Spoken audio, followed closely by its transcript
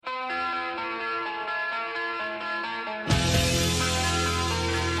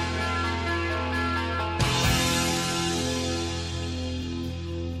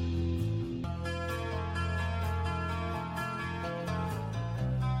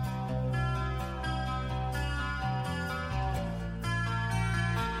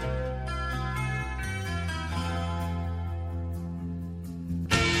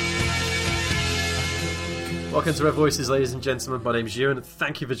Welcome to Red Voices, ladies and gentlemen. My name's Ewan, and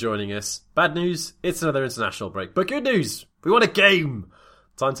thank you for joining us. Bad news, it's another international break. But good news, we won a game!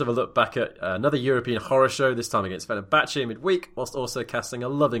 Time to have a look back at another European horror show, this time against Fenerbahce midweek, whilst also casting a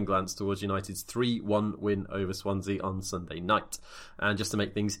loving glance towards United's 3-1 win over Swansea on Sunday night. And just to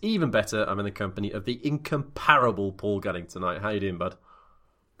make things even better, I'm in the company of the incomparable Paul Gunning tonight. How you doing, bud?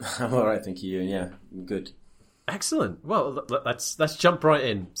 I'm alright, thank you, Ewan. Yeah, I'm good. Excellent. Well, let's jump right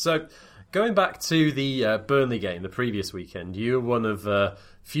in. So, going back to the Burnley game the previous weekend, you were one of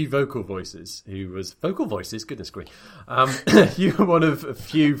few vocal voices who was... Vocal voices? Goodness grief. You were one of a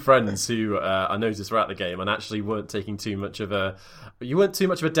few friends who I noticed throughout the game and actually weren't taking too much of a... You weren't too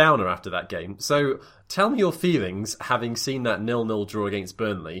much of a downer after that game. So tell me your feelings having seen that 0-0 draw against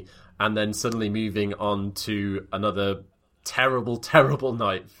Burnley and then suddenly moving on to another terrible, terrible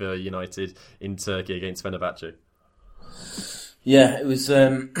night for United in Turkey against Fenerbahce. Yeah, it was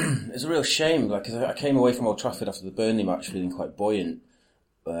a real shame. Like, 'cause I came away from Old Trafford after the Burnley match feeling quite buoyant,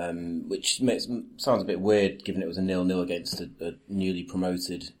 which sounds a bit weird given it was a 0-0 against a newly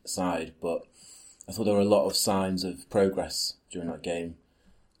promoted side. But I thought there were a lot of signs of progress during that game.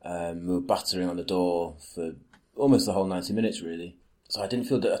 We were battering on the door for almost the whole 90 minutes, really. So I didn't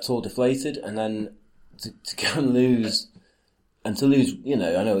feel at all deflated. And then to go and lose, you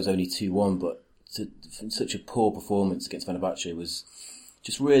know, I know it was only 2-1, but such a poor performance against Fenerbahce was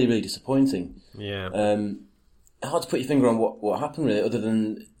just really, really disappointing. Yeah. Hard to put your finger on what happened really, other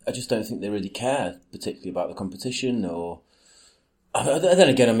than I just don't think they really care particularly about the competition. Or then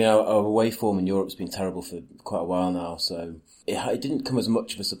again, I mean, our away form in Europe's been terrible for quite a while now, so it didn't come as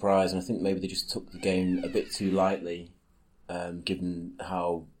much of a surprise. And I think maybe they just took the game a bit too lightly, given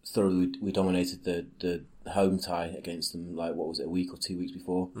how thoroughly we dominated the home tie against them. Like, what was it, a week or 2 weeks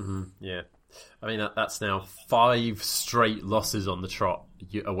before? Mm-hmm. Yeah. I mean, that's now 5 straight losses on the trot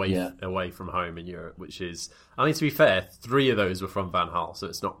away from home in Europe, which is, I mean, to be fair, 3 of those were from Van Gaal, so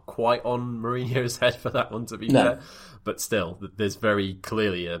it's not quite on Mourinho's head for that one, to be fair. But still, there's very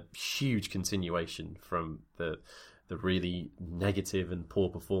clearly a huge continuation from the really negative and poor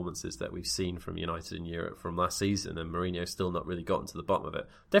performances that we've seen from United in Europe from last season, and Mourinho's still not really gotten to the bottom of it.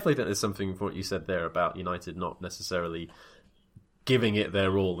 Definitely think there's something from what you said there about United not necessarily giving it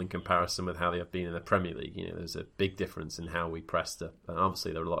their all in comparison with how they have been in the Premier League. You know, there's a big difference in how we pressed, and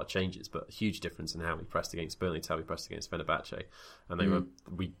obviously there are a lot of changes, but a huge difference in how we pressed against Burnley to how we pressed against Fenerbahce. And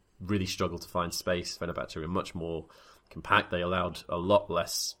we really struggled to find space. Fenerbahce were much more compact. They allowed a lot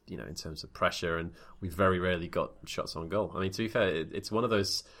less, you know, in terms of pressure, and we very rarely got shots on goal. I mean, to be fair, it's one of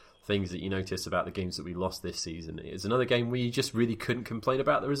those things that you notice about the games that we lost this season. It's another game where you just really couldn't complain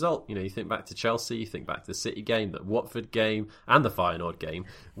about the result. You know, you think back to Chelsea, you think back to the City game, the Watford game, and the Feyenoord game.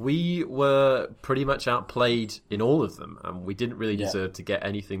 We were pretty much outplayed in all of them, and we didn't really deserve to get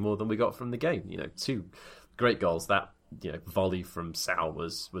anything more than we got from the game. You know, 2 great goals. That, you know, volley from Sal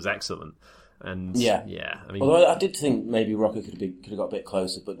was excellent. And I mean, although I did think maybe Rocker could have got a bit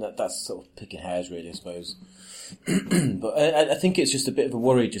closer, but that's sort of picking hairs, really, I suppose. But I think it's just a bit of a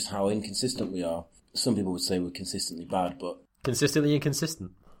worry just how inconsistent we are. Some people would say we're consistently bad, but consistently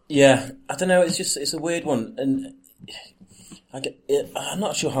inconsistent. Yeah, I don't know. It's a weird one, and I'm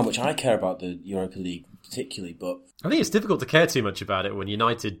not sure how much I care about the Europa League particularly, but I think it's difficult to care too much about it when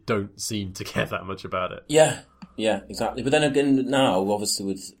United don't seem to care that much about it. Yeah, exactly. But then again, now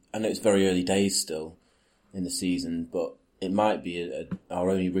obviously I know it's very early days still in the season, but it might be our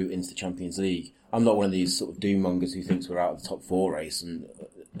only route into the Champions League. I'm not one of these sort of doom mongers who thinks we're out of the top 4 race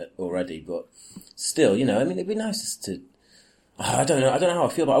already, but still, you know, I mean, it'd be nice to. I don't know how I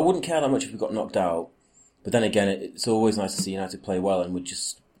feel, but I wouldn't care that much if we got knocked out. But then again, it's always nice to see United play well, and would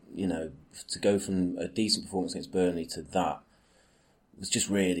just, you know, to go from a decent performance against Burnley to that was just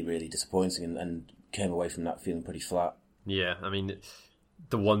really, really disappointing, and came away from that feeling pretty flat. Yeah, I mean,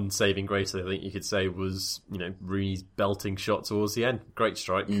 the one saving grace I think you could say was, you know, Rooney's belting shot towards the end. Great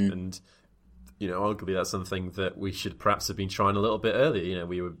strike, and you know, arguably that's something that we should perhaps have been trying a little bit earlier. You know,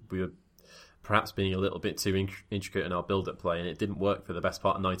 we were perhaps being a little bit too intricate in our build-up play, and it didn't work for the best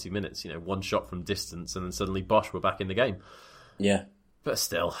part of 90 minutes. You know, one shot from distance, and then suddenly Bosch were back in the game. Yeah. But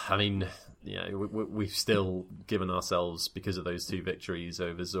still, I mean, you know, we've still given ourselves, because of those 2 victories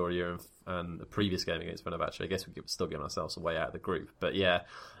over Zorya and the previous game against Fenerbahce, I guess we've still given ourselves a way out of the group. But yeah,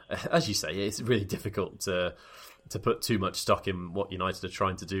 as you say, it's really difficult to put too much stock in what United are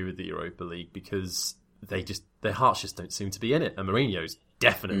trying to do with the Europa League, because their hearts just don't seem to be in it, and Mourinho's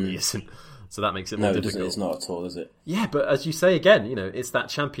definitely isn't. So that makes it more difficult. No, it's not at all, is it? Yeah, but as you say again, you know, it's that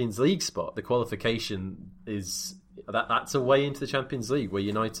Champions League spot. The qualification is that's a way into the Champions League where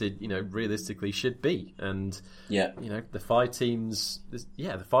United, realistically should be. And the five teams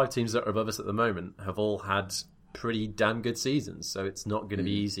that are above us at the moment have all had pretty damn good seasons. So it's not going to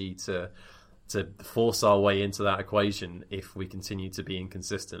be easy to force our way into that equation if we continue to be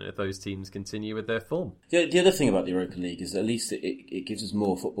inconsistent, if those teams continue with their form. The other thing about the Europa League is at least it gives us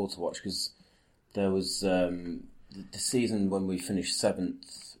more football to watch, because there was the season when we finished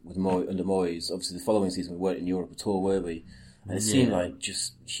 7th under Moyes. Obviously the following season we weren't in Europe at all, were we? And it seemed like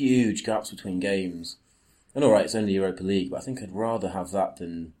just huge gaps between games. And alright, it's only Europa League, but I think I'd rather have that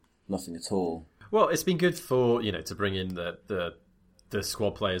than nothing at all. Well, it's been good for, to bring in the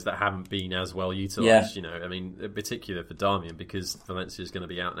squad players that haven't been as well utilised, in particular for Darmian, because Valencia's going to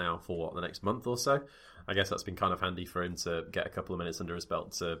be out now for the next month or so. I guess that's been kind of handy for him to get a couple of minutes under his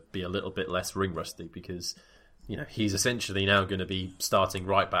belt to be a little bit less ring rusty, because, he's essentially now going to be starting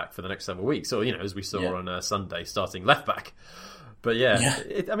right back for the next several weeks, or, as we saw on Sunday, starting left back. But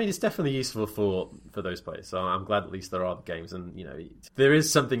it's definitely useful for those players. So I'm glad at least there are the games, and there is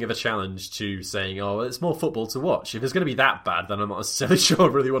something of a challenge to saying, "Oh, well, it's more football to watch." If it's going to be that bad, then I'm not necessarily sure I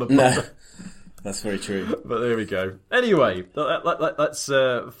really want to. No, that's very true. But there we go. Anyway, let's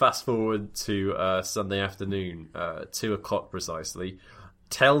fast forward to Sunday afternoon, 2:00 precisely.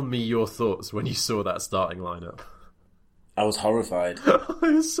 Tell me your thoughts when you saw that starting lineup. I was horrified. It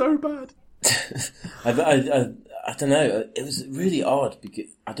was so bad. I don't know. It was really odd, because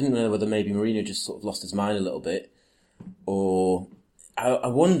I didn't know whether maybe Mourinho just sort of lost his mind a little bit, or I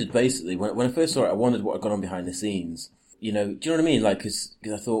wondered basically when I first saw it. I wondered what had gone on behind the scenes. Do you know what I mean? Like, because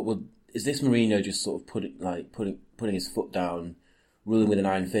I thought, well, is this Mourinho just sort of putting his foot down, ruling with an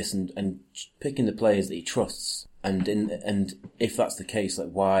iron fist, and picking the players that he trusts? And if that's the case, like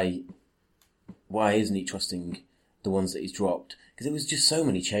why isn't he trusting the ones that he's dropped? Because it was just so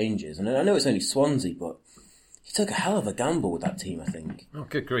many changes, and I know it's only Swansea, but he took a hell of a gamble with that team, I think. Oh,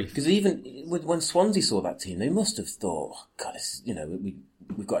 good grief. Because even when Swansea saw that team, they must have thought, oh, God,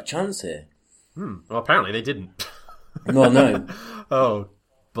 we've got a chance here. Well, apparently they didn't. Well, no. Oh,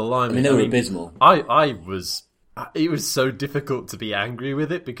 blimey. They were abysmal. It was so difficult to be angry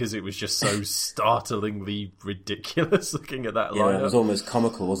with it, because it was just so startlingly ridiculous looking at that lineup. It was almost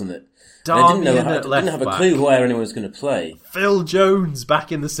comical, wasn't it? I didn't have a clue where anyone was going to play. Phil Jones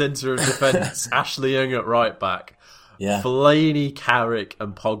back in the centre of defence. Ashley Young at right back. Yeah. Fellaini, Carrick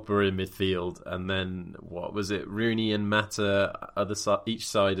and Pogba in midfield. And then, what was it? Rooney and Mata each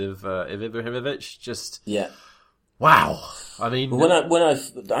side of Ibrahimovic. Just... Yeah. Wow. I mean... When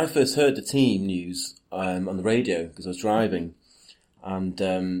I first heard the team news on the radio, because I was driving, and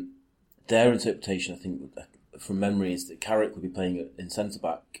their interpretation, I think, from memory, is that Carrick would be playing in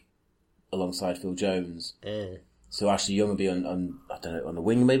centre-back alongside Phil Jones. So Ashley Young would be on the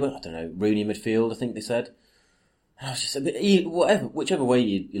wing, maybe. I don't know. Rooney midfield, I think they said. And I was just whichever way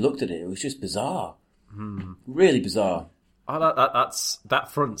you looked at it, it was just bizarre. Really bizarre. That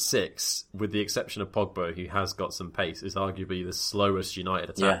front six, with the exception of Pogba, who has got some pace, is arguably the slowest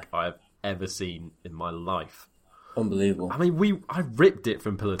United attack I've ever seen in my life. Unbelievable. I mean, I ripped it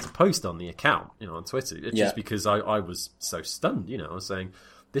from pillar to post on the account, on Twitter, just because I was so stunned. I was saying,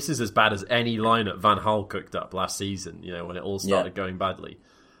 this is as bad as any lineup Van Gaal cooked up last season, when it all started going badly.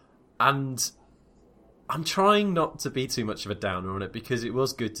 And I'm trying not to be too much of a downer on it, because it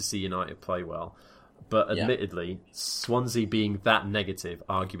was good to see United play well. But admittedly, Swansea being that negative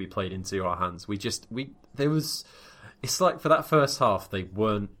arguably played into our hands. It's like for that first half, they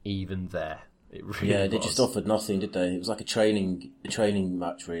weren't even there. It really they just offered nothing, did they? It was like a training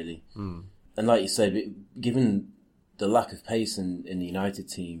match, really. And like you say, given the lack of pace in the United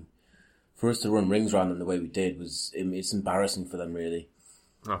team, for us to run rings around them the way we did it's embarrassing for them, really.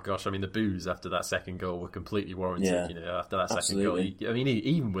 Oh gosh, I mean the boos after that second goal were completely warranted. After that second goal,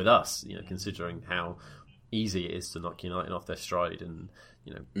 even with us, considering how easy it is to knock United off their stride and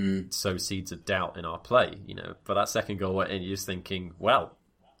sow seeds of doubt in our play, but that second goal went in, you're just thinking, well,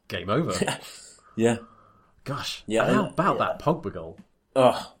 game over. Yeah. Gosh. Yeah. How about that Pogba goal?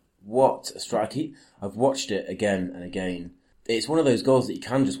 Oh, what a strike! I've watched it again and again. It's one of those goals that you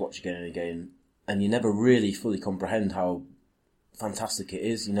can just watch again and again, and you never really fully comprehend how fantastic it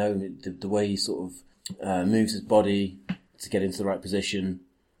is. The way he sort of moves his body to get into the right position,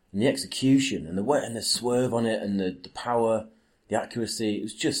 and the execution, and the way, and the swerve on it, and the power, the accuracy. It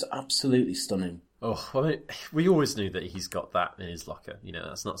was just absolutely stunning. Oh, I mean, we always knew that he's got that in his locker.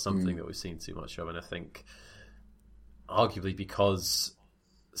 That's not something that we've seen too much of, and I think arguably because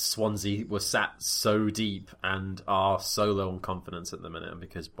Swansea were sat so deep and are so low on confidence at the minute, and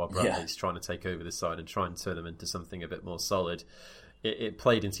because Bob Bradley's trying to take over this side and try and turn them into something a bit more solid, it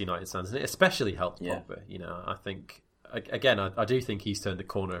played into United's hands, and it especially helped Pogba. I think again, I do think he's turned the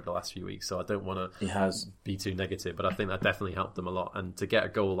corner over the last few weeks, so I don't want to be too negative, but I think that definitely helped them a lot. And to get a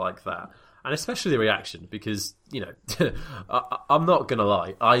goal like that, and especially the reaction, because, I'm not going to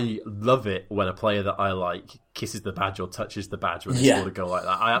lie, I love it when a player that I like kisses the badge or touches the badge when they score a goal like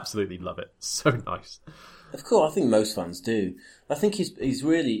that. I absolutely love it. So nice. Of course, I think most fans do. I think he's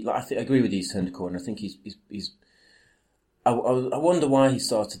really, I agree with you, he's turned the corner. I think he's I wonder why he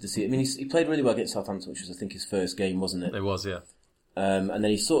started to see it. I mean, he played really well against Southampton, which was, I think, his first game, wasn't it? It was, yeah. And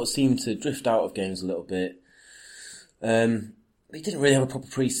then he sort of seemed to drift out of games a little bit. He didn't really have a proper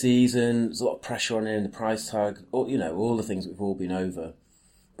pre-season. There's a lot of pressure on him, the price tag, all the things we've all been over.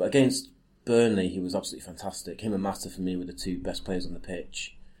 But against Burnley, he was absolutely fantastic. Him and Mata, for me, were the two best players on the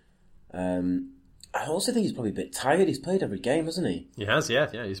pitch. I also think he's probably a bit tired. He's played every game, hasn't he? He has, yeah.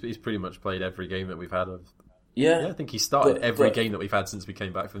 He's pretty much played every game that we've had of. Yeah, I think he started every game that we've had since we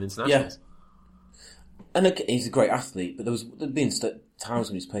came back from the internationals. Yeah. And he's a great athlete, but there've been times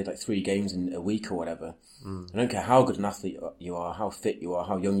when he's played like 3 games in a week or whatever. I don't care how good an athlete you are, how fit you are,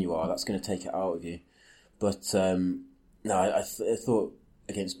 how young you are, that's going to take it out of you. But I thought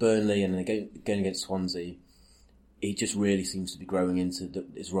against Burnley and again against Swansea, he just really seems to be growing into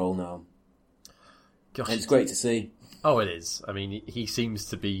his role now. Gosh, and it's great to see. Oh, it is. I mean, he seems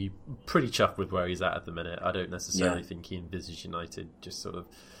to be pretty chuffed with where he's at the minute. I don't necessarily think he envisaged United just sort of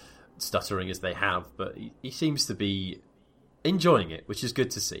stuttering as they have, but he seems to be enjoying it, which is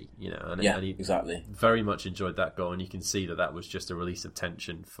good to see, and he exactly. very much enjoyed that goal, and you can see that was just a release of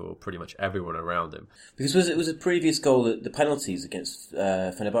tension for pretty much everyone around him. Because it was a previous goal, the penalties against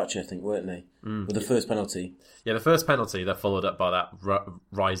Fenerbahce, I think, weren't they? With the first penalty. Yeah, the first penalty, they're followed up by that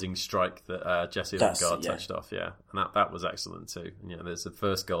rising strike that Jesse Lingard touched off, and that was excellent too. There's the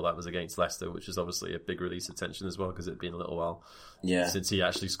first goal that was against Leicester, which is obviously a big release of tension as well, because it'd been a little while since he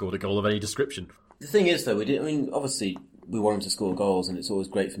actually scored a goal of any description. The thing is, though, obviously we want him to score goals, and it's always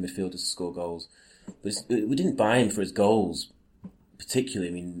great for midfielders to score goals. But we didn't buy him for his goals,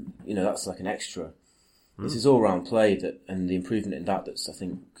 particularly. I mean, that's like an extra. It's his all-round play and the improvement in that's, I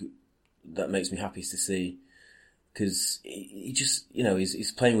think, that makes me happy to see. Because he just,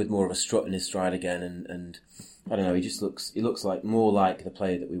 he's playing with more of a strut in his stride again, and I don't know, he looks like more like the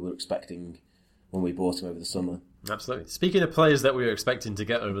player that we were expecting when we bought him over the summer. Absolutely. Speaking of players that we were expecting to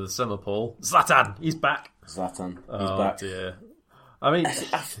get over the summer, Paul, Zlatan, he's back. He's back. Oh, dear. I mean,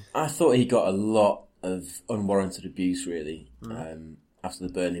 I thought he got a lot of unwarranted abuse, really, after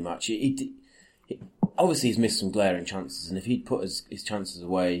the Burnley match. He obviously, he's missed some glaring chances, and if he'd put his chances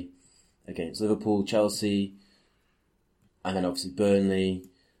away against Liverpool, Chelsea, and then obviously Burnley,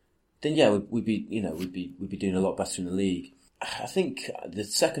 then we'd be doing a lot better in the league. I think the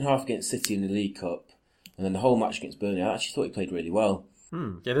second half against City in the League Cup, and then the whole match against Burnley, I actually thought he played really well.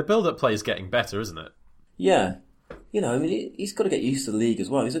 Yeah, the build-up play is getting better, isn't it? Yeah. He's got to get used to the league as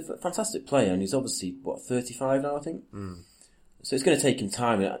well. He's a fantastic player, and he's obviously, 35 now, I think? So it's going to take him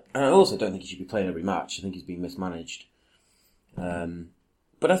time. And I also don't think he should be playing every match. I think he's been mismanaged.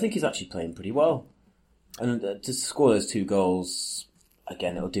 But I think he's actually playing pretty well. And to score those 2 goals,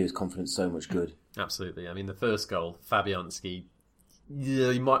 again, it'll do his confidence so much good. Absolutely. I mean, the first goal, Fabianski,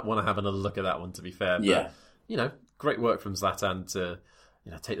 you might want to have another look at that one, to be fair. But, great work from Zlatan to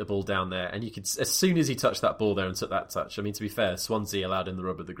take the ball down there. And you could, as soon as he touched that ball there and took that touch, I mean, to be fair, Swansea allowed him the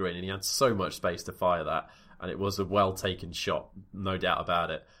rub of the green, and he had so much space to fire that. And it was a well-taken shot, no doubt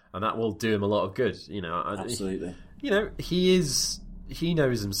about it. And that will do him a lot of good. Absolutely. He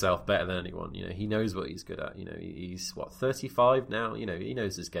knows himself better than anyone. He knows what he's good at. He's 35 now. He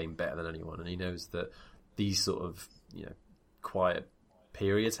knows his game better than anyone, and he knows that these sort of quiet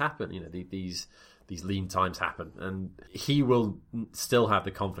periods happen. These lean times happen, and he will still have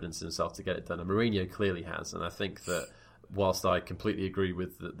the confidence in himself to get it done. And Mourinho clearly has, and I think that whilst I completely agree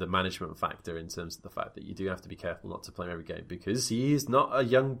with the management factor in terms of the fact that you do have to be careful not to play him every game, because he is not a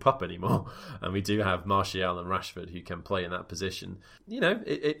young pup anymore, and we do have Martial and Rashford who can play in that position.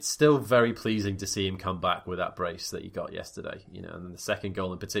 It's still very pleasing to see him come back with that brace that he got yesterday. And the second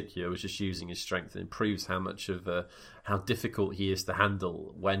goal in particular was just using his strength, and it proves how much of how difficult he is to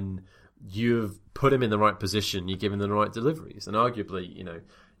handle when you've put him in the right position, you give him the right deliveries, and arguably,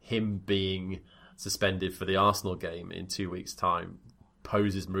 him being suspended for the Arsenal game in 2 weeks' time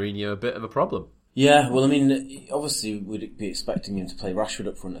poses Mourinho a bit of a problem. Yeah, well, I mean, obviously we'd be expecting him to play Rashford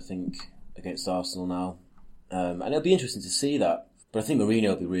up front, I think, against Arsenal now. And it'll be interesting to see that. But I think Mourinho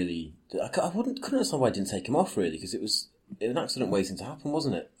will be really... couldn't understand why I didn't take him off, really, because it was an accident waiting to happen,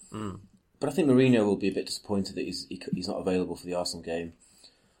 wasn't it? But I think Mourinho will be a bit disappointed that he's not available for the Arsenal game.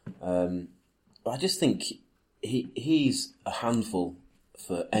 But I just think he's a handful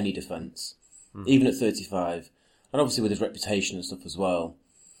for any defence, even at 35, and obviously with his reputation and stuff as well.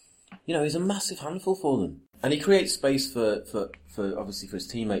 You know, he's a massive handful for them, and he creates space for obviously for his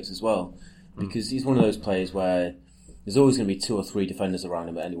teammates as well, because he's one of those players where there's always going to be 2 or 3 defenders around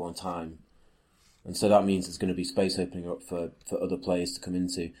him at any one time. And so that means there's going to be space opening up for other players to come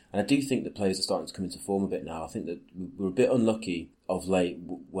into. And I do think the players are starting to come into form a bit now. I think that we're a bit unlucky of late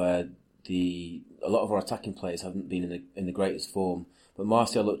where a lot of our attacking players haven't been in the greatest form. But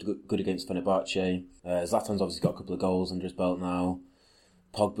Martial looked good against Fenerbahce. Zlatan's obviously got a couple of goals under his belt now.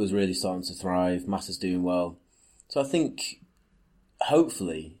 Pogba's really starting to thrive. Massa's doing well. So I think,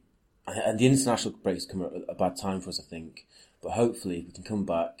 hopefully, and the international break's come at a bad time for us, I think, but hopefully we can come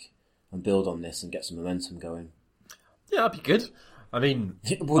back and build on this and get some momentum going. Yeah, that'd be good. I mean,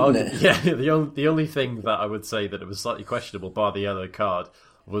 wouldn't it? Yeah, the only thing that I would say that it was slightly questionable, bar the yellow card,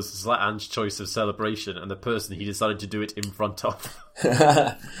 was Zlatan's choice of celebration and the person he decided to do it in front of.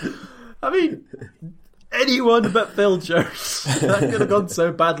 I mean, anyone but Phil Jones. That could have gone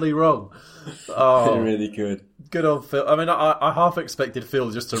so badly wrong. Oh, it really could. Good old Phil. I mean, I half expected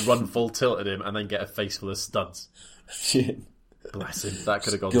Phil just to run full tilt at him and then get a face full of studs. Shit. Bless him. That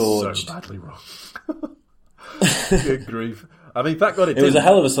could have gone Gorged. so badly wrong. Good grief. I mean, thank God it It didn't. was a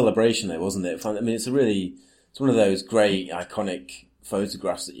hell of a celebration, though, wasn't it? I mean, it's one of those great, iconic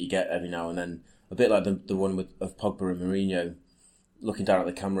photographs that you get every now and then. A bit like the one of Pogba and Mourinho looking down at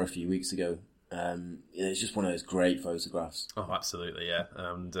the camera a few weeks ago. It's just one of those great photographs. Oh, absolutely, yeah.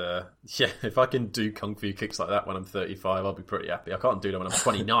 And if I can do kung fu kicks like that when I'm 35, I'll be pretty happy. I can't do that when I'm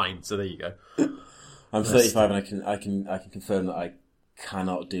 29, so there you go. I'm 35 and I can confirm that I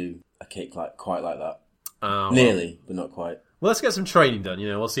cannot do a kick quite like that. Nearly, but not quite. Well, let's get some training done.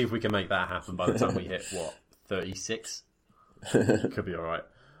 We'll see if we can make that happen by the time we hit 36. Could be all right.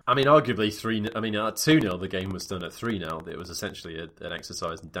 I mean, arguably 2-0. The game was done at 3-0. It was essentially an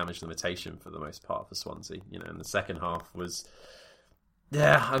exercise in damage limitation for the most part for Swansea. And the second half was.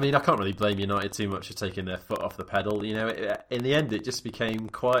 Yeah, I mean, I can't really blame United too much for taking their foot off the pedal. In the end, it just became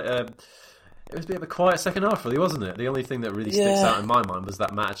quite it was a bit of a quiet second half, really, wasn't it? The only thing that really sticks out in my mind was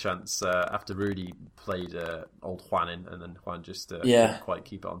that Matt chance after Rudy played old Juan in, and then Juan just couldn't quite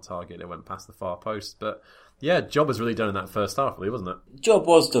keep it on target. It went past the far post. But yeah, job was really done in that first half, really, wasn't it? Job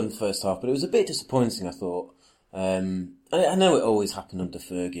was done first half, but it was a bit disappointing, I thought. I know it always happened under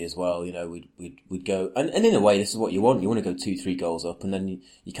Fergie as well. We'd go, and in a way, this is what you want. You want to go 2-3 goals up, and then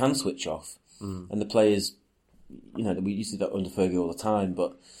you can switch off. And the players, we used to do that under Fergie all the time,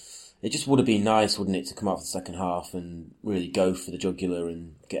 but it just would have been nice, wouldn't it, to come out for the second half and really go for the jugular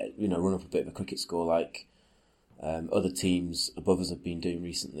and get, run up a bit of a cricket score like other teams above us have been doing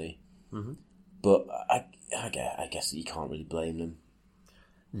recently. Mm-hmm. But I guess you can't really blame them.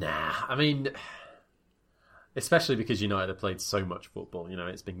 Nah, I mean, especially because United have played so much football.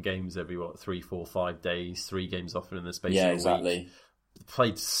 It's been games every 3, 4, 5 days, 3 games often in the space of a exactly. week.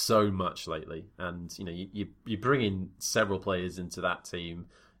 Played so much lately, and you bring in several players into that team.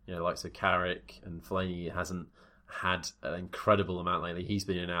 Like Carrick and Fellaini hasn't had an incredible amount lately. He's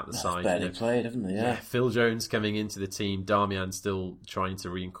been in and out the side. Barely played, haven't he? Yeah. Phil Jones coming into the team. Darmian still trying to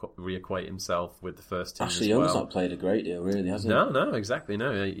reacquaint himself with the first team. Ashley as well. Young's not played a great deal, really, has he? No, exactly.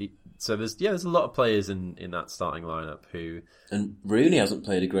 No. So there's a lot of players in that starting lineup who. And Rooney hasn't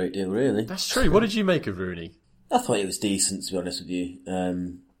played a great deal, really. That's true. What did you make of Rooney? I thought it was decent, to be honest with you.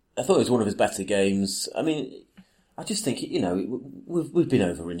 I thought it was one of his better games. I mean, I just think, we've been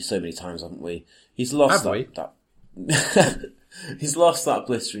over Rooney so many times, haven't we? He's lost that he's lost that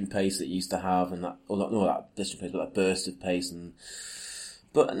blistering pace that he used to have, and that blistering pace, but that burst of pace.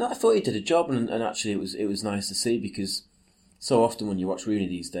 But I thought he did a job, and actually it was nice to see, because so often when you watch Rooney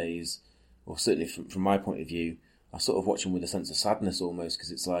these days, or certainly from my point of view, I sort of watch him with a sense of sadness almost,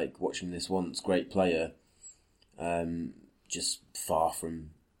 because it's like watching this once great player just far from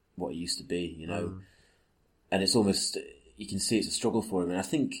what he used to be, And it's almost, you can see it's a struggle for him. And I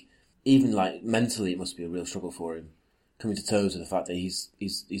think even like mentally it must be a real struggle for him, coming to terms with the fact that he's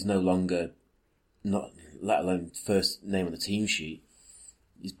no longer, not let alone first name on the team sheet.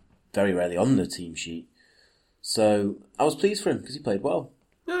 He's very rarely on the team sheet. So I was pleased for him because he played well.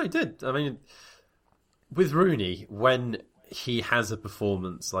 Yeah, he did. I mean, with Rooney, when he has a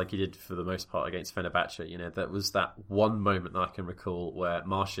performance like he did for the most part against Fenerbahce, that was that one moment that I can recall where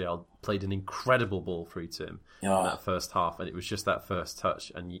Martial played an incredible ball through to him in that first half, and it was just that first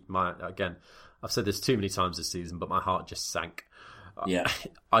touch. And again, I've said this too many times this season, but my heart just sank. Yeah,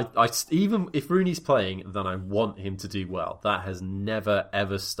 I even if Rooney's playing, then I want him to do well. That has never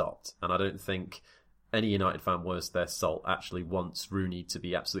ever stopped, and I don't think any United fan worth their salt actually wants Rooney to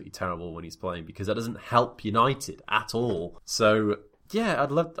be absolutely terrible when he's playing, because that doesn't help United at all. So yeah,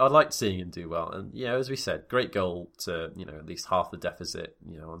 I'd like seeing him do well. And as we said, great goal to at least half the deficit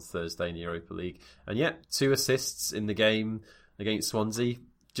on Thursday in the Europa League. And 2 assists in the game against Swansea,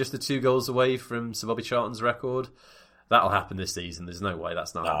 just the 2 goals away from Sir Bobby Charlton's record. That'll happen this season. There's no way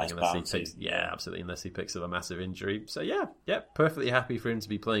that's not happening unless he picks. Yeah, absolutely, unless he picks up a massive injury. So perfectly happy for him to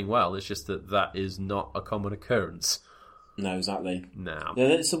be playing well. It's just that is not a common occurrence. No, exactly. No,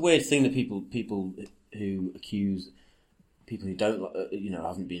 it's a weird thing that people who accuse people who don't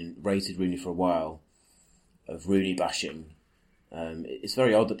haven't been rated Rooney for a while of Rooney bashing. It's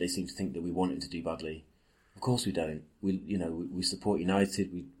very odd that they seem to think that we want him to do badly. Of course we don't. We support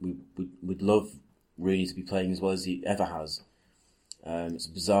United. We'd love Rooney to be playing as well as he ever has. It's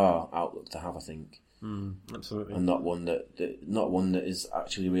a bizarre outlook to have, I think. Absolutely, and not one that is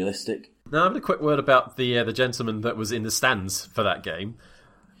actually realistic. Now, I have a quick word about the gentleman that was in the stands for that game.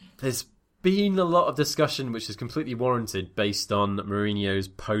 There's been a lot of discussion, which is completely warranted, based on Mourinho's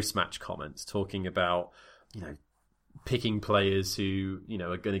post-match comments, talking about picking players who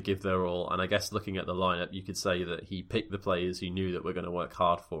are going to give their all. And I guess looking at the lineup, you could say that he picked the players who knew that were going to work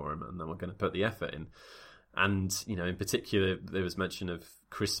hard for him and then were going to put the effort in. And in particular, there was mention of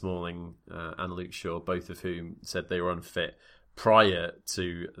Chris Smalling and Luke Shaw, both of whom said they were unfit prior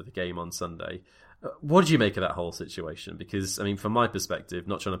to the game on Sunday. What did you make of that whole situation? Because, from my perspective,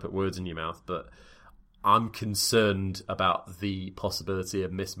 not trying to put words in your mouth, but I'm concerned about the possibility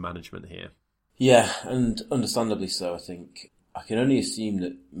of mismanagement here. Yeah, and understandably so, I think. I can only assume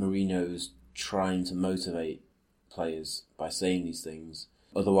that Mourinho's trying to motivate players by saying these things.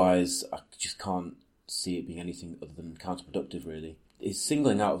 Otherwise, I just can't see it being anything other than counterproductive, really. His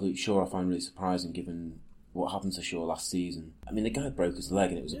singling out of Luke Shaw I find really surprising, given what happened to Shaw last season. The guy broke his leg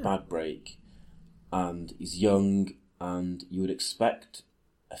and it was a bad break. And he's young, and you would expect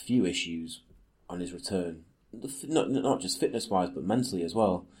a few issues on his return. Not just fitness-wise, but mentally as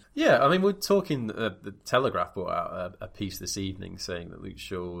well. Yeah, we're talking, the Telegraph brought out a piece this evening saying that Luke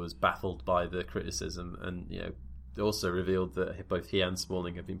Shaw was baffled by the criticism, and they also revealed that both he and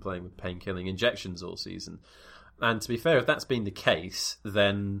Smalling have been playing with pain-killing injections all season. And to be fair, if that's been the case,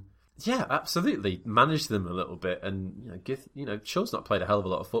 then yeah, absolutely, manage them a little bit, and Shaw's not played a hell of a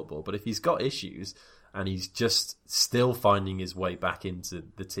lot of football, but if he's got issues and he's just still finding his way back into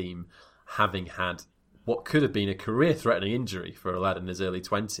the team, having had what could have been a career-threatening injury for a lad in his early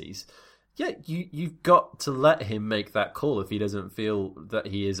 20s, you've got to let him make that call if he doesn't feel that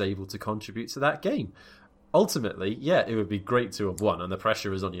he is able to contribute to that game. Ultimately, it would be great to have won, and the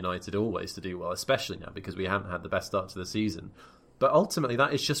pressure is on United always to do well, especially now because we haven't had the best start to the season. But ultimately,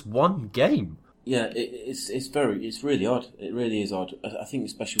 that is just one game. Yeah, it's really odd. It really is odd. I think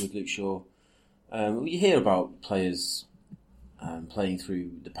especially with Luke Shaw, you hear about players playing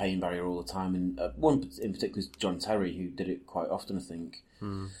through the pain barrier all the time, and one in particular is John Terry, who did it quite often, I think.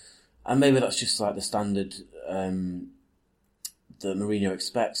 And maybe that's just like the standard that Mourinho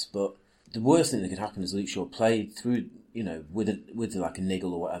expects. But the worst thing that could happen is Luke Shaw played through, with like a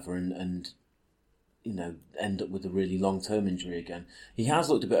niggle or whatever, and end up with a really long-term injury again. He has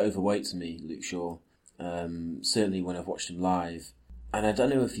looked a bit overweight to me, Luke Shaw, certainly when I've watched him live. And I don't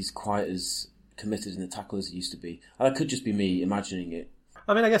know if he's quite as committed in the tackle as he used to be. And that could just be me imagining it.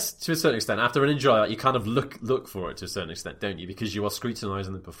 I guess to a certain extent, after an injury like that, you kind of look for it to a certain extent, don't you? Because you are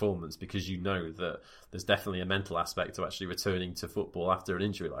scrutinising the performance, because you know that there's definitely a mental aspect to actually returning to football after an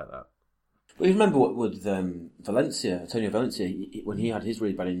injury like that. Well, you remember what with Antonio Valencia, when he had his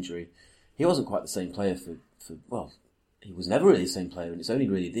really bad injury, he wasn't quite the same player he was never really the same player, and it's only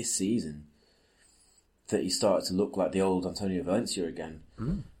really this season that he started to look like the old Antonio Valencia again.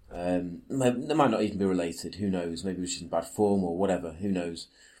 They might not even be related, who knows, maybe he was just in bad form or whatever, who knows.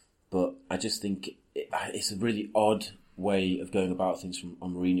 But I just think it's a really odd way of going about things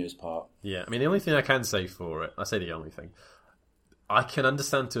on Mourinho's part. Yeah, the only thing I can say for it, I say the only thing, I can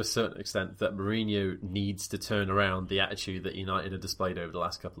understand to a certain extent that Mourinho needs to turn around the attitude that United have displayed over the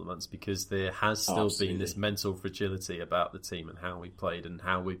last couple of months, because there has still been this mental fragility about the team and how we played and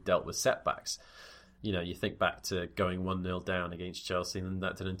how we've dealt with setbacks. You think back to going 1-0 down against Chelsea, and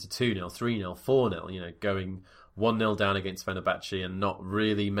that turned into 2-0, 3-0, 4-0, going 1-0 down against Fenerbahce and not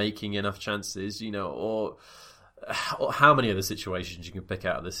really making enough chances, or how many other situations you can pick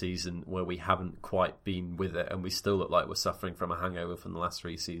out of the season where we haven't quite been with it and we still look like we're suffering from a hangover from the last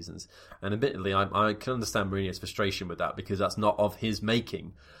 3 seasons. And admittedly, I can understand Mourinho's frustration with that, because that's not of his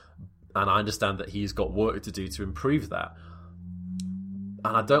making. And I understand that he's got work to do to improve that.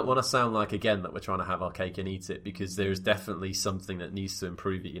 And I don't want to sound like, again, that we're trying to have our cake and eat it, because there is definitely something that needs to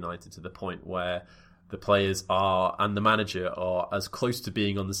improve at United to the point where the players are and the manager are as close to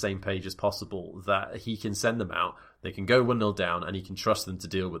being on the same page as possible, that he can send them out, they can go 1-0 down, and he can trust them to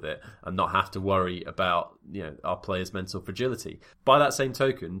deal with it and not have to worry about our players' mental fragility. By that same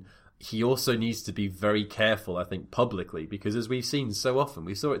token, he also needs to be very careful, I think, publicly, because as we've seen so often,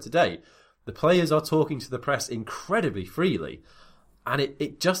 we saw it today, the players are talking to the press incredibly freely. And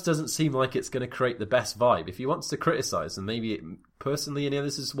it just doesn't seem like it's going to create the best vibe. If he wants to criticise, and maybe personally,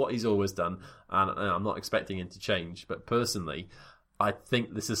 this is what he's always done, and I'm not expecting him to change, but personally, I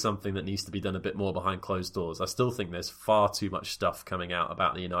think this is something that needs to be done a bit more behind closed doors. I still think there's far too much stuff coming out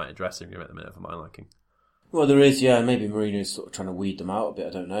about the United dressing room at the minute for my liking. Well, there is, yeah. Maybe Mourinho's sort of trying to weed them out a bit, I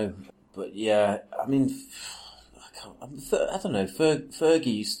don't know. But yeah, I mean, I don't know,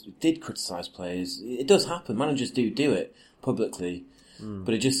 Fergie did criticise players. It does happen, managers do it publicly.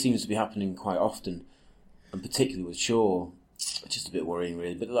 But it just seems to be happening quite often, and particularly with Shaw. It's just a bit worrying,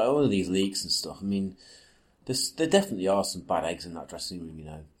 really. But like all of these leaks and stuff, I mean, there definitely are some bad eggs in that dressing room,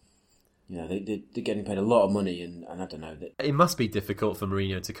 they're getting paid a lot of money, and I don't know. It must be difficult for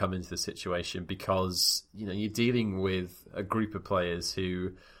Mourinho to come into the situation because, you're dealing with a group of players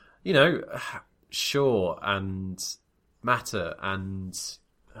who, Shaw and Mata and...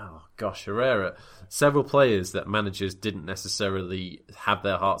 Herrera. Several players that managers didn't necessarily have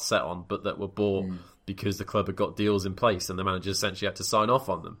their hearts set on, but that were bought because the club had got deals in place and the manager essentially had to sign off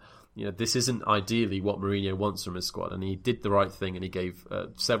on them. This isn't ideally what Mourinho wants from his squad, and he did the right thing and he gave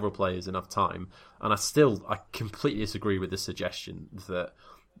several players enough time. And I completely disagree with the suggestion that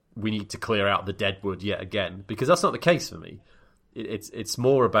we need to clear out the deadwood yet again, because that's not the case for me. It's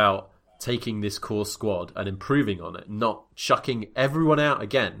more about taking this core squad and improving on it, not chucking everyone out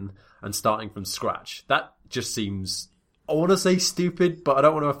again and starting from scratch. That just seems, I want to say stupid, but I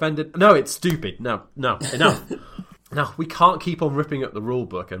don't want to offend it. No, it's stupid. No, enough. No, we can't keep on ripping up the rule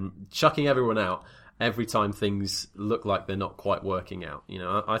book and chucking everyone out every time things look like they're not quite working out.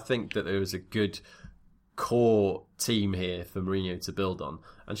 I think that there was a good core team here for Mourinho to build on.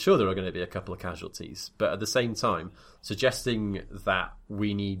 And sure, there are going to be a couple of casualties, but at the same time, suggesting that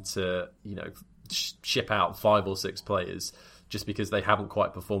we need to, ship out 5 or 6 players just because they haven't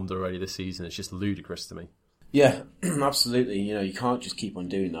quite performed already this season is just ludicrous to me. Yeah, absolutely. You can't just keep on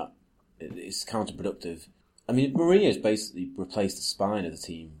doing that. It's counterproductive. I mean, Mourinho's basically replaced the spine of the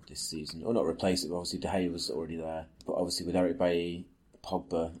team this season. Or not replaced it, but obviously De Gea was already there. But obviously with Eric Bailly,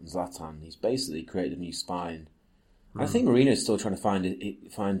 Pogba and Zlatan, he's basically created a new spine. I think Mourinho's still trying to find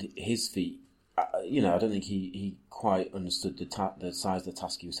his feet. I don't think he quite understood the size of the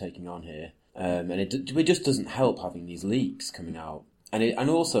task he was taking on here. And it just doesn't help having these leaks coming out. And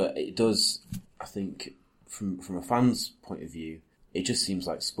also it does, I think, from a fan's point of view, it just seems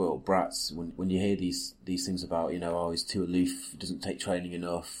like spoiled brats when you hear these things about, he's too aloof, doesn't take training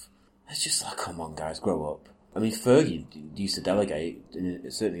enough. It's just like, come on guys, grow up. I mean, Fergie used to delegate,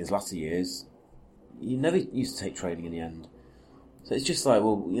 certainly his latter years. He never used to take training in the end. So it's just like,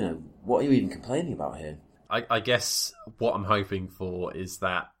 well, what are you even complaining about here? I guess what I'm hoping for is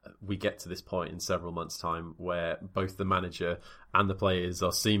that we get to this point in several months' time where both the manager and the players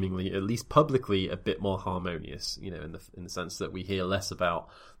are seemingly, at least publicly, a bit more harmonious, in the sense that we hear less about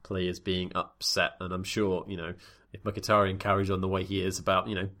players being upset. And I'm sure, if Mkhitaryan carries on the way he is about,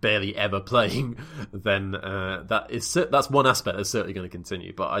 barely ever playing, then that's one aspect that's certainly going to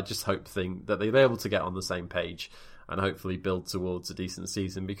continue. But I just hope that they'll be able to get on the same page and hopefully build towards a decent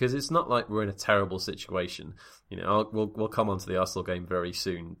season, because it's not like we're in a terrible situation. We'll come on to the Arsenal game very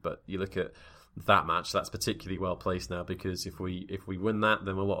soon, but you look at that match, that's particularly well placed now, because if we win that,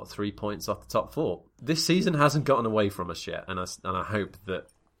 then we're 3 points off the top 4. This season hasn't gotten away from us yet, and I hope that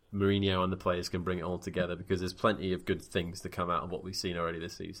Mourinho and the players can bring it all together, because there's plenty of good things to come out of what we've seen already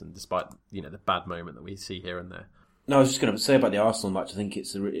this season, despite the bad moment that we see here and there. No, I was just going to say about the Arsenal match. I think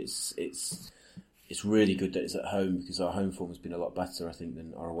it's really good that it's at home, because our home form has been a lot better, I think,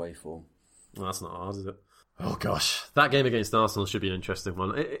 than our away form. Well, that's not hard, is it? Oh gosh, that game against Arsenal should be an interesting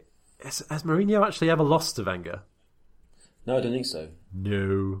one. Has Mourinho actually ever lost to Wenger? No, I don't think so.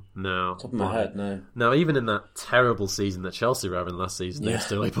 No. Top of my head, no. Now, even in that terrible season that Chelsea were having last season, they were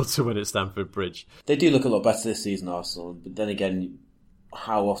still able to win at Stamford Bridge. They do look a lot better this season, Arsenal. But then again,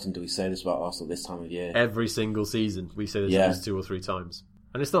 how often do we say this about Arsenal this time of year? Every single season, we say this at least 2 or 3 times.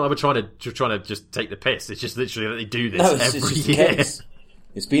 And it's not like we're trying to just take the piss. It's just literally that they do this every year.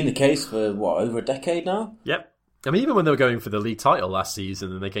 It's been the case for, over a decade now? Yep. I mean, even when they were going for the league title last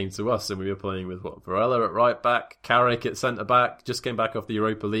season and they came to us and we were playing with, Varela at right back, Carrick at centre back, just came back off the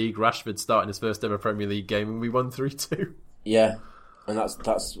Europa League, Rashford starting his first ever Premier League game, and we won 3-2. Yeah, and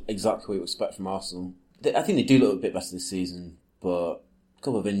that's exactly what you expect from Arsenal. I think they do look a bit better this season, but a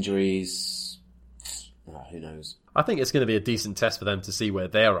couple of injuries, Who knows? I think it's going to be a decent test for them to see where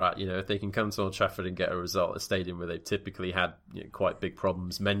they're at. If they can come to Old Trafford and get a result at a stadium where they've typically had quite big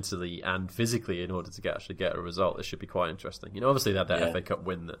problems mentally and physically in order to actually get a result, it should be quite interesting. Obviously they had that FA Cup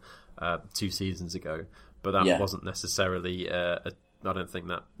win 2 seasons ago, but that wasn't necessarily I don't think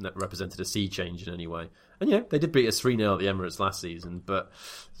that represented a sea change in any way. And they did beat us 3-0 at the Emirates last season, but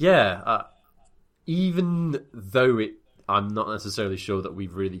even though I'm not necessarily sure that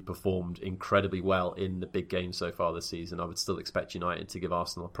we've really performed incredibly well in the big games so far this season, I would still expect United to give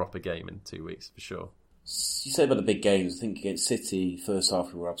Arsenal a proper game in 2 weeks, for sure. You say about the big games, I think against City, first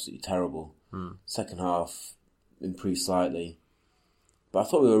half we were absolutely terrible. Second half, improved slightly. But I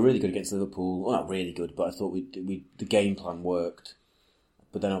thought we were really good against Liverpool. Well, not really good, but I thought the game plan worked.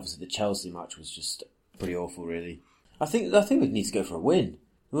 But then obviously the Chelsea match was just pretty awful, really. I think we need to go for a win.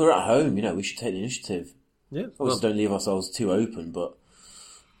 We're at home, we should take the initiative. Yeah, obviously don't leave ourselves too open, but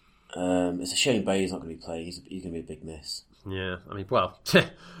it's a shame Baye's not going to be playing. He's going to be a big miss. Yeah,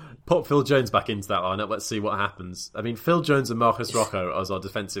 put Phil Jones back into that lineup. Let's see what happens. Phil Jones and Marcus Rocco as our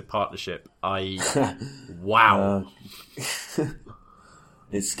defensive partnership. Wow.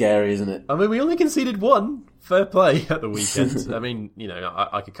 It's scary, isn't it? We only conceded 1. Fair play at the weekend.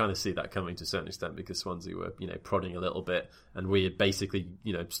 I could kind of see that coming to a certain extent because Swansea were, prodding a little bit, and we had basically,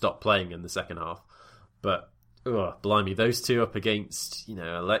 stopped playing in the second half. But, blimey, those two up against,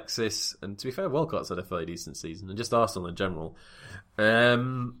 Alexis, and to be fair, Walcott's had a fairly decent season, and just Arsenal in general.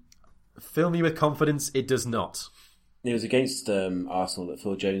 Fill me with confidence, it does not. It was against Arsenal that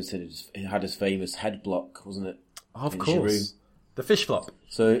Phil Jones had his famous head block, wasn't it? Of course. Giroud. The fish flop.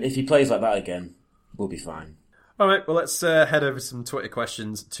 So if he plays like that again, we'll be fine. All right, well, let's head over some Twitter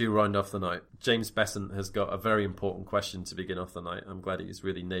questions to round off the night. James Besson has got a very important question to begin off the night. I'm glad he's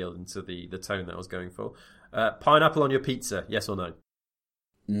really nailed into the tone that I was going for. Pineapple on your pizza, yes or no?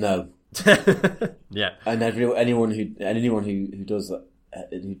 No. Yeah. And anyone who does that,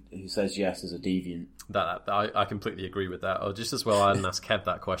 who says yes, is a deviant. I completely agree with that. Or just as well, I didn't ask Kev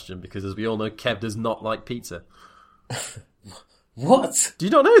that question because, as we all know, Kev does not like pizza. What? Do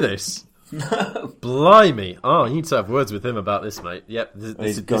you not know this? No. Blimey. Oh, you need to have words with him about this, mate. Yep.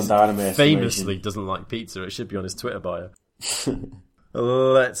 He's gone down in my famously doesn't like pizza. It should be on his Twitter bio.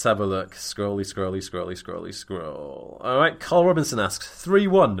 Let's have a look. Scrolly. All right, Carl Robinson asks,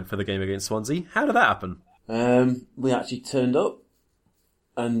 3-1 for the game against Swansea. How did that happen? We actually turned up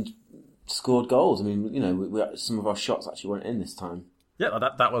and scored goals. Some of our shots actually went in this time. Yeah,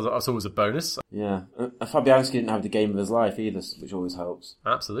 that's always a bonus. Yeah. Fabianski didn't have the game of his life either, which always helps.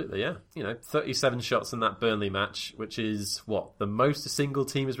 Absolutely, yeah. 37 shots in that Burnley match, which is, the most a single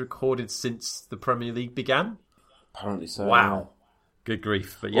team has recorded since the Premier League began? Apparently so. Wow. Yeah. Good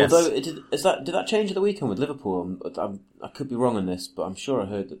grief, but yes. Although, did that change at the weekend with Liverpool? I could be wrong on this, but I'm sure I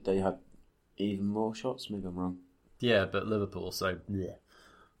heard that they had even more shots. Maybe I'm wrong. Yeah, but Liverpool, so... Yeah.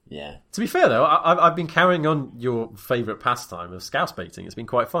 Yeah. To be fair, though, I've been carrying on your favourite pastime of scouse baiting. It's been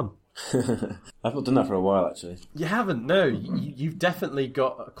quite fun. I've not done that for a while, actually. You haven't? No. You've definitely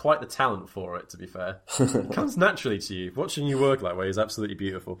got quite the talent for it, to be fair. It comes naturally to you. Watching you work that way is absolutely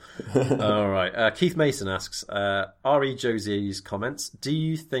beautiful. All right. Keith Mason asks, R.E. Josie's comments, who do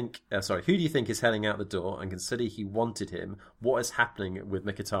you think is heading out the door? And consider he wanted him, what is happening with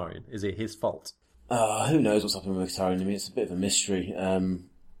Mkhitaryan? Is it his fault? Who knows what's happening with Mkhitaryan? It's a bit of a mystery.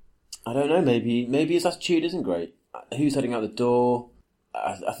 I don't know, maybe his attitude isn't great. Who's heading out the door?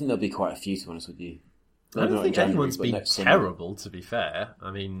 I think there'll be quite a few, to be honest with you. I don't think anyone's been terrible, to be fair.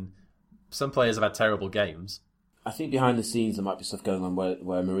 Some players have had terrible games. I think behind the scenes there might be stuff going on where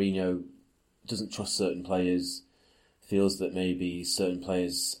Mourinho doesn't trust certain players, feels that maybe certain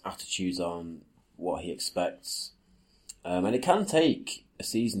players' attitudes aren't what he expects. And it can take a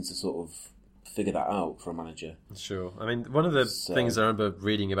season to sort of figure that out for a manager. Sure. One of the things I remember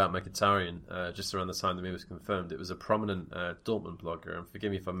reading about Mkhitaryan just around the time the move was confirmed, it was a prominent Dortmund blogger, and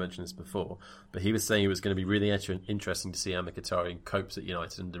forgive me if I mentioned this before, but he was saying it was going to be really interesting to see how Mkhitaryan copes at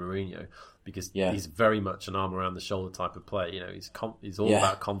United under Mourinho, because he's very much an arm around the shoulder type of player. He's all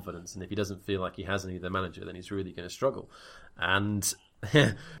about confidence, and if he doesn't feel like he has any of the manager, then he's really going to struggle. And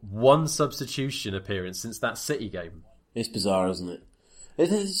one substitution appearance since that City game. It's bizarre, isn't it?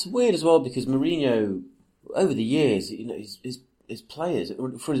 It's weird as well because Mourinho, over the years, his players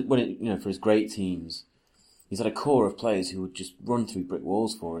for his great teams, he's had a core of players who would just run through brick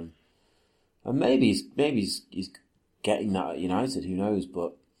walls for him. And maybe he's getting that at United. Who knows?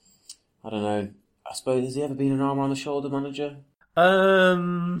 But I don't know. I suppose, has he ever been an arm around the shoulder manager?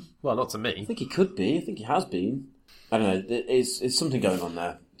 Well, not to me. I think he could be. I think he has been. I don't know. It's something going on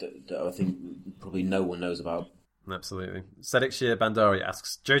there that I think probably no one knows about. Absolutely. Sedikshir Bandari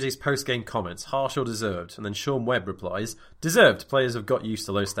asks, Jose's post-game comments, harsh or deserved? And then Sean Webb replies, deserved. Players have got used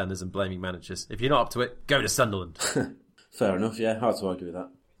to low standards and blaming managers. If you're not up to it, go to Sunderland. Fair enough, yeah. Hard to argue with that.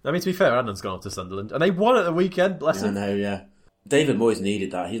 I mean, to be fair, Adnan's gone up to Sunderland. And they won at the weekend, bless him. I know, yeah. David Moyes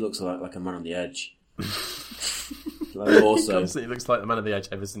needed that. He looks like a man on the edge. Also, constantly looks like the man on the edge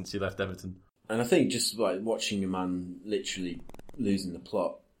ever since he left Everton. And I think just like watching a man literally losing the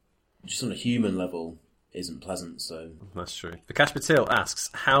plot, just on a human level, isn't pleasant. So that's true. Vikash Patil asks,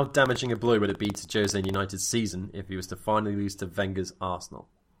 how damaging a blow would it be to Jose and United's season if he was to finally lose to Wenger's Arsenal?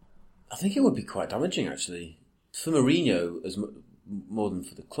 I think it would be quite damaging, actually, for Mourinho as more than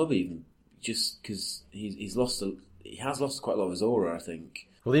for the club, even just because he has lost quite a lot of his aura, I think.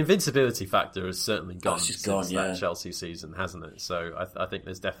 Well, the invincibility factor has certainly gone since that Chelsea season, hasn't it? So I think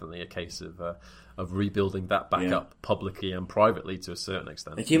there's definitely a case of rebuilding that back up publicly and privately to a certain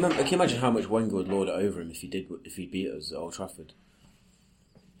extent. And can you imagine how much Wenger would lord it over him if he beat us at Old Trafford?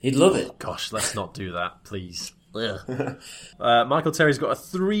 He'd love it. Gosh, let's not do that, please. Michael Terry's got a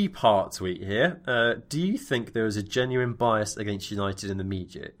 3-part tweet here. Do you think there is a genuine bias against United in the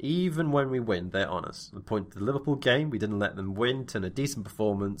media? Even when we win, they're honest. The point to the Liverpool game, we didn't let them win, turn a decent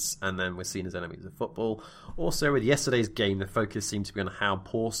performance, and then we're seen as enemies of football. Also, with yesterday's game, the focus seemed to be on how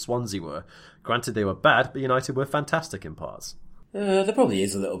poor Swansea were. Granted, they were bad, but United were fantastic in parts. There probably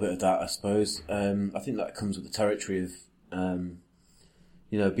is a little bit of that, I suppose. I think that comes with the territory of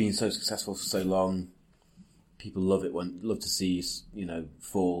being so successful for so long. People love to see us,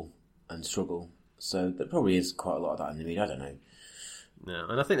 fall and struggle. So there probably is quite a lot of that in the media. I don't know. Yeah,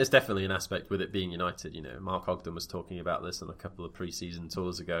 and I think there's definitely an aspect with it being United. Mark Ogden was talking about this on a couple of pre-season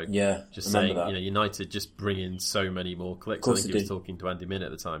tours ago. Yeah, just saying, United just bring in so many more clicks. I think he was talking to Andy Min at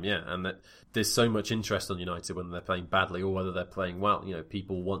the time. Yeah, and that there's so much interest on United when they're playing badly or whether they're playing well.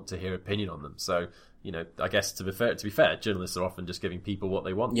 People want to hear opinion on them. So, I guess to be fair, journalists are often just giving people what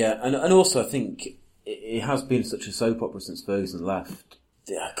they want. Yeah, and also I think it has been such a soap opera since Ferguson left.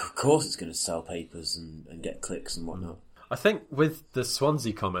 Yeah, of course it's going to sell papers and get clicks and whatnot. I think with the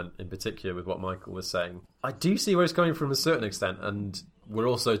Swansea comment in particular, with what Michael was saying, I do see where it's coming from a certain extent, and we're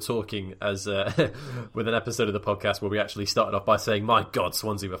also talking as with an episode of the podcast where we actually started off by saying, my God,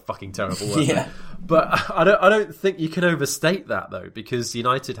 Swansea were fucking terrible, weren't they? But I don't think you can overstate that, though, because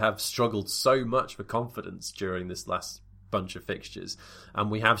United have struggled so much for confidence during this last bunch of fixtures, and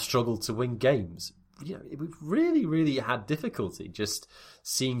we have struggled to win games. We've really, really had difficulty just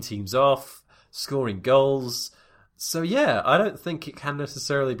seeing teams off, scoring goals. So yeah, I don't think it can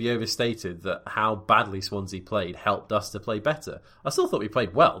necessarily be overstated that how badly Swansea played helped us to play better. I still thought we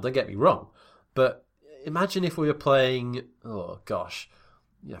played well, don't get me wrong. But imagine if we were playing, for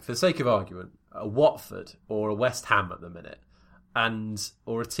the sake of argument, a Watford or a West Ham at the minute,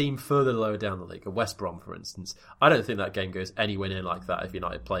 or a team further lower down the league, a West Brom, for instance. I don't think that game goes anywhere near like that if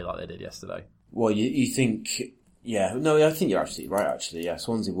United play like they did yesterday. Well, you think... Yeah, no, I think you're absolutely right, actually. Yeah,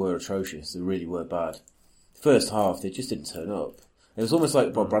 Swansea were atrocious. They really were bad. First half, they just didn't turn up. It was almost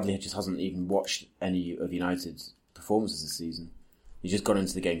like Bob Bradley just hasn't even watched any of United's performances this season. He's just gone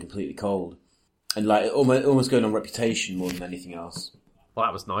into the game completely cold. And almost going on reputation more than anything else. Well,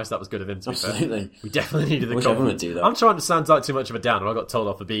 that was nice. That was good of him, to be fair. Absolutely. We definitely needed the compliment. Everyone would do that. I'm trying to sound like too much of a downer. I got told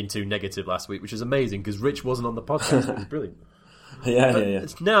off for being too negative last week, which is amazing because Rich wasn't on the podcast. It was brilliant. Yeah.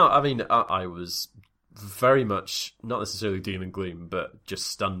 Now, I was very much, not necessarily doom and gloom, but just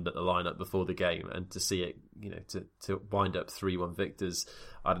stunned at the lineup before the game, and to see it, to wind up 3-1 victors,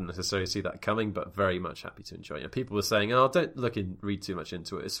 I didn't necessarily see that coming, but very much happy to enjoy it. People were saying, don't read too much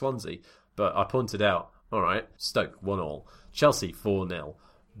into it, it's Swansea, but I pointed out, alright, Stoke 1-1, Chelsea 4-0,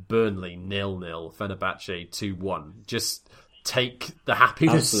 Burnley 0-0, Fenerbahce 2-1, just take the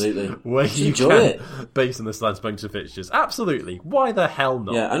happiness where you can it. Based on this last bunch of fixtures. Absolutely. Why the hell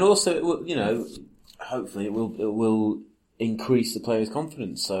not? Yeah, and also, hopefully it will increase the players'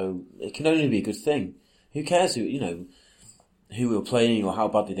 confidence, so it can only be a good thing. Who cares who we were playing or how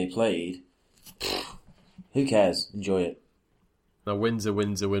badly they played? Who cares? Enjoy it. A win's a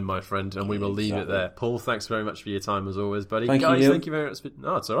win, my friend, and we will leave it there. Paul, thanks very much for your time as always, buddy. Thank you, thank you very much.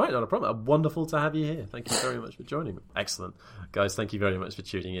 No, it's all right, not a problem. Wonderful to have you here. Thank you very much for joining me. Excellent. Guys, thank you very much for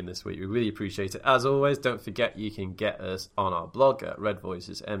tuning in this week. We really appreciate it. As always, don't forget you can get us on our blog at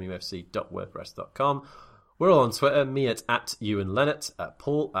redvoicesmufc.wordpress.com. We're all on Twitter, me at Ewan Lennart,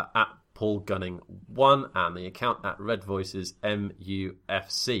 Paul at Paul Gunning1, and the account at Red Voices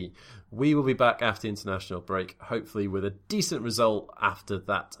MUFC. We will be back after the international break, hopefully with a decent result after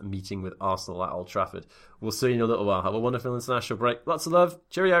that meeting with Arsenal at Old Trafford. We'll see you in a little while. Have a wonderful international break. Lots of love.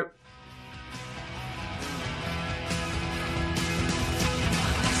 Cheerio.